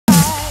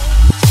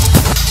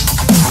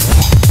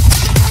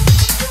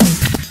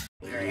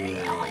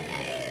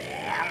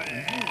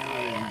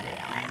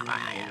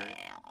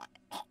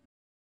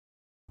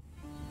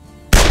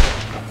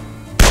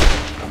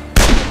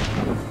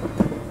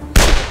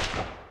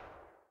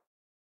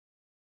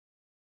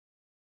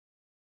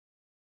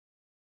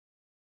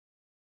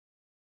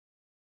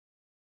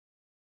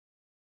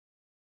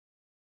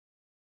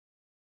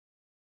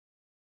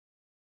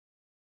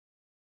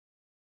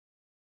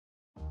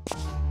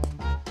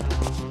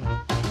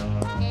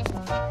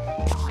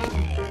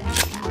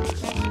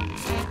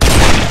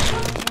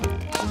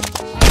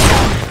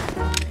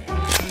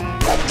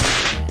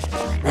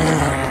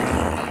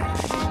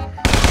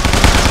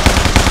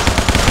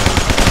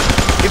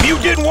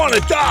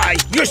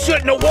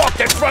shouldn't have walked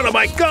in front of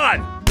my gun!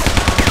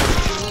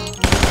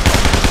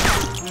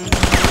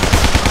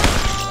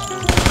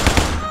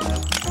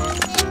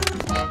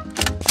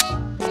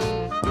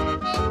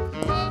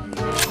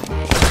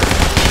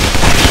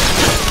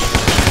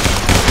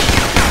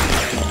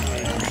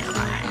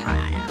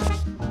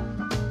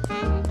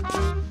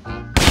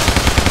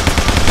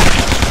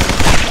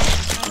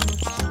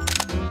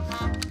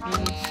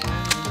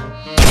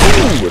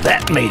 Ooh,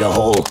 that made a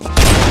hole.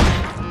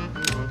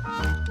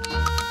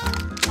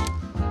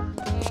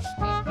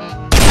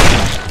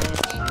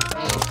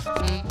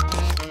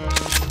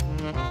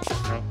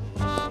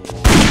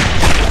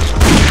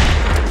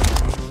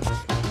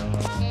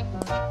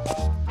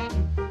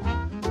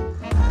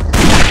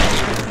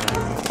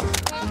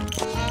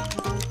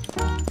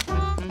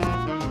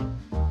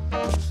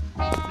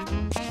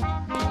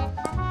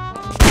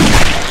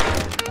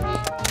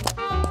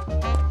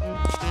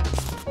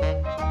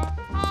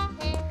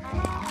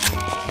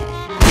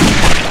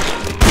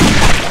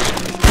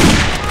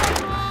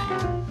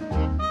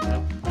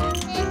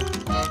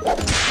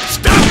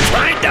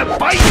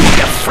 Bite,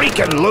 you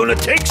freaking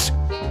lunatics!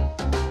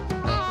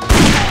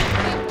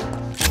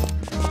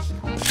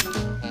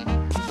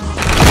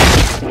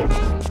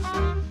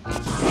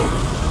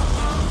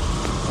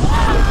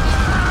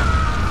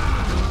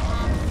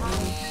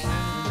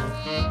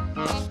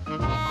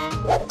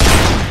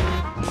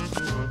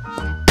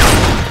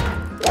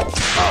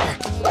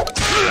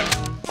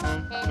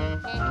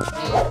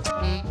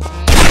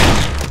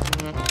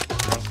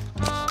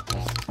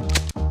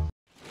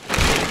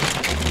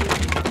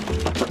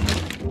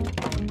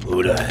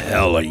 Who the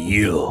hell are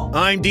you?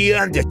 I'm the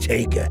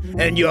Undertaker,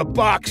 and your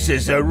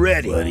boxes are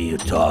ready. What are you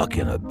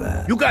talking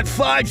about? You got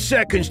 5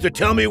 seconds to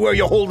tell me where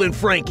you're holding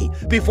Frankie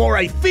before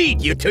I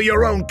feed you to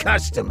your own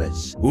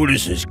customers. Who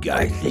does this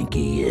guy think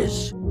he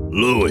is?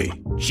 Louis,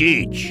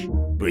 Cheech.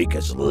 Break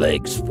his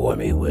legs for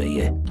me, will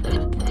you?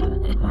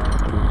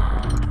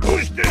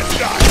 Who's this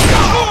guy?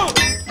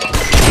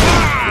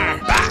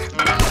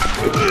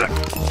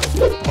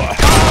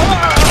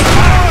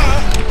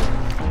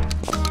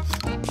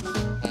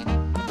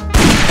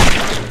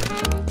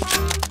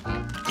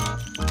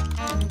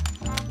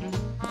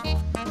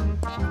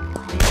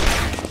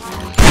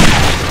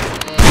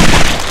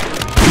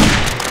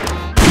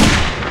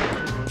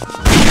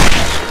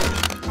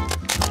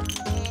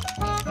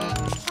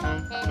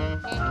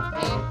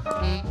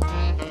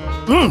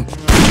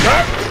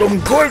 That's some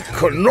good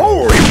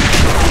cannoli!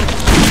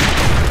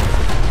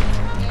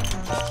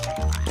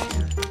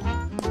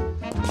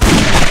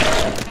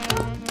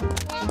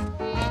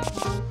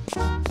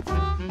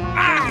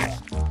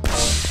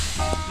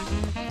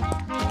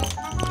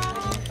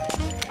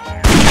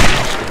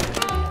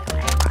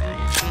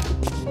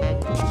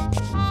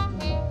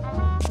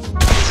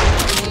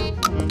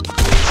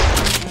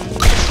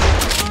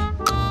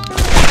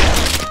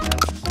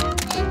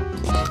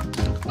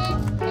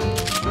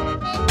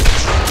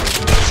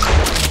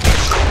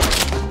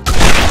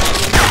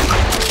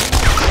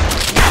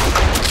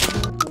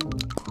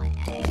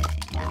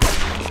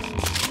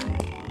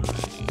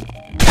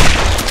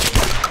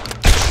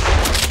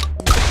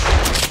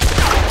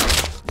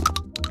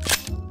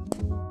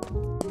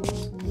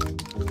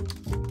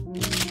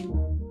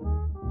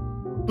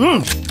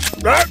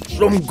 That's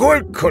some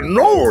good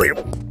cannoli!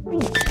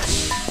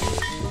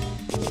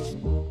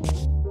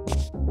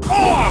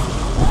 Oh!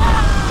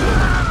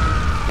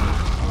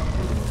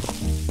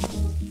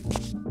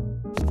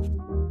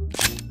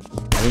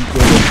 I'm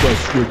gonna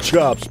bust your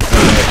chops, pal.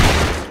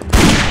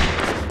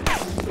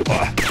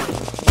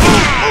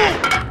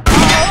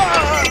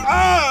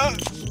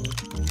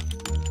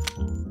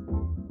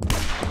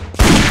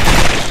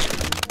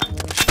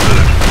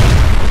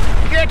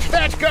 Get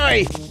that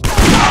guy!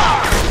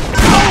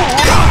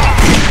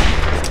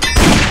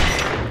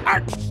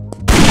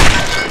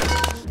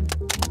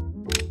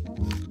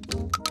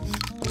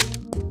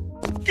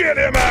 Get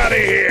him out of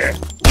here!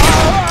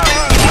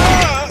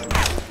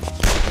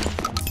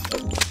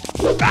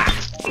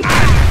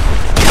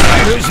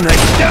 Who's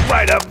next? Step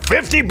right up.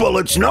 50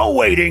 bullets, no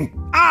waiting.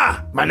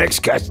 Ah, my next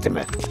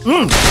customer.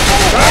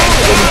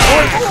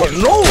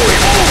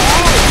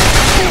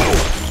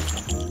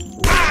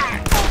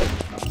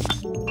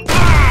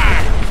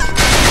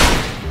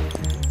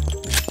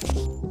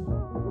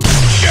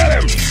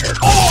 Get him!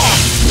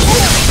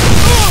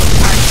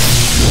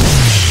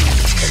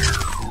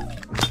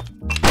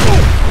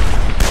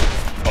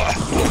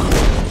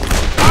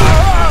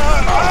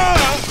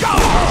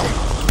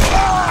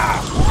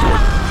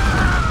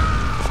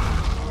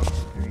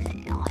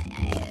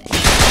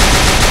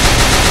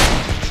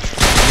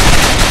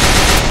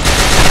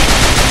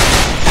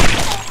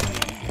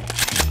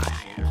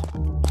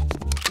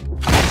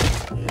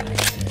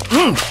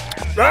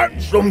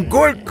 That's some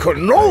good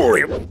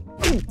cannoli!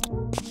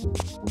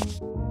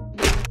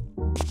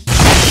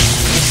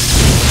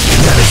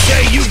 Gotta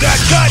say, you got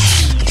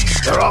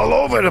guts! They're all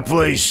over the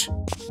place.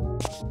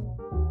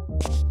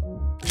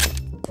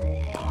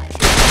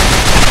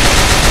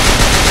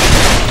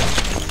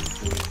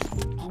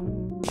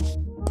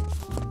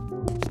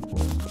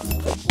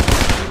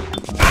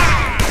 Ah!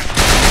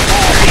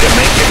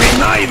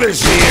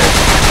 Davis here!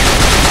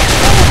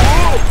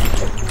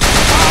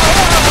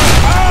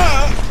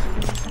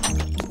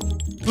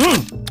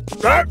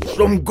 That's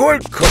some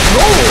good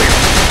cannoli!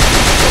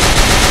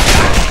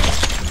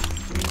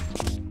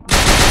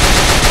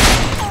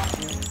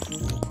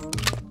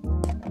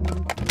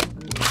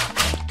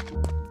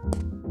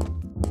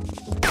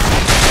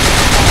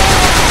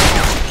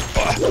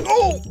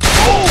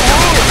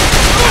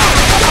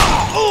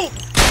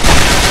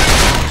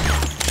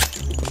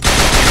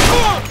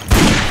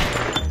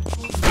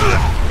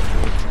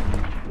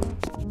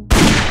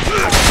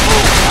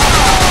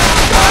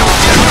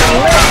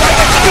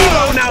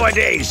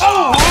 Nowadays.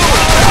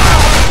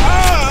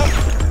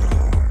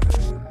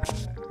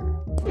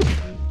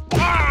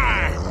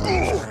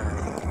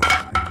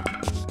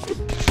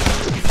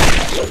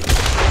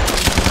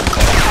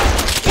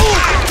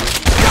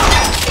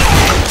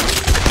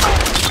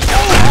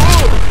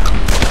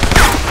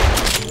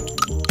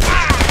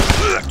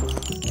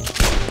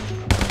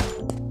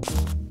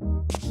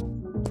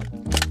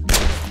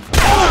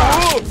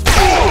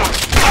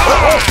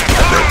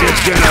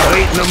 It's gonna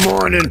wait in the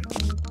morning.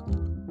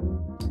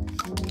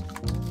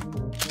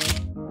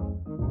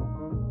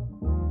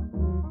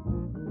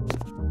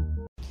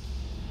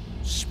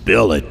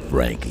 Spill it,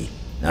 Frankie.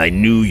 I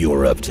knew you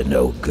were up to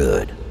no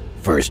good.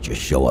 First you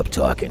show up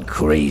talking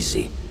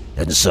crazy,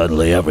 and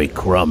suddenly every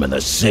crumb in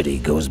the city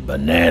goes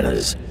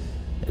bananas.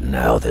 And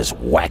now this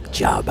whack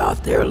job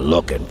out there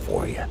looking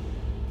for you.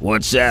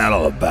 What's that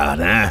all about,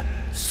 huh?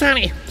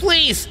 Sonny,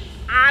 please!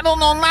 I don't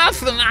know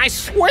nothing, I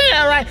swear,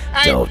 I...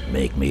 Don't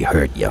make me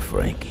hurt you,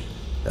 Frankie.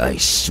 I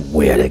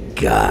swear to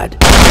God.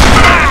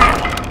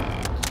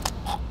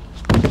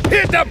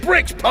 Hit the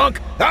bricks,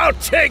 punk! I'll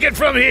take it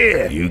from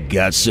here! You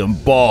got some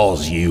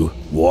balls, you,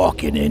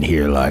 walking in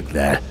here like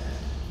that.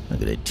 I'm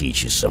gonna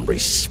teach you some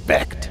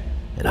respect,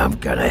 and I'm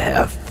gonna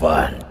have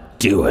fun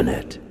doing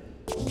it.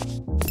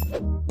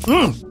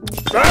 That's some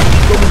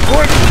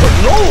good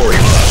cannoli!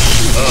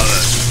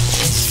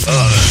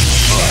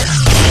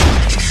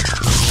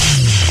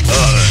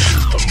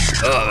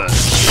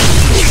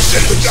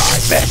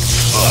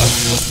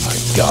 My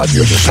God,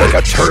 you're just like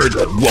a turd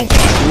that won't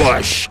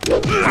flush.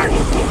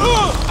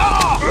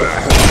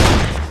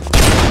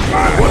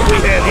 What we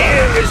have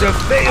here is a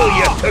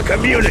failure to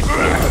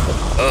communicate.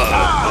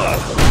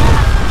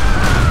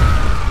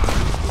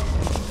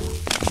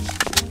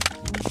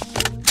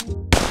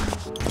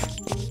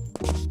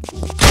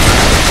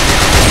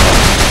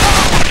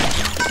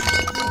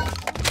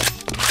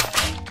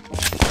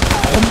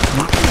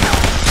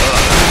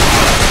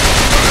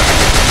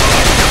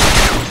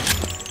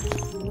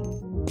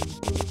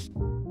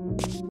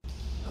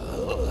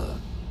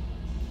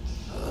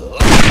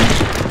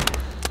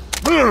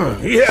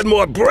 He had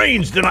more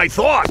brains than I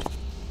thought.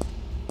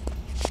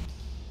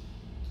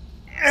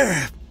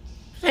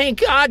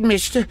 Thank God,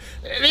 mister.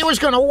 They was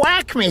gonna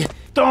whack me.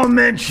 Don't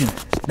mention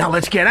it. Now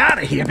let's get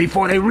out of here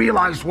before they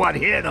realize what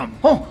hit them.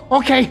 Oh,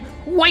 okay.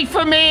 Wait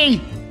for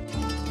me!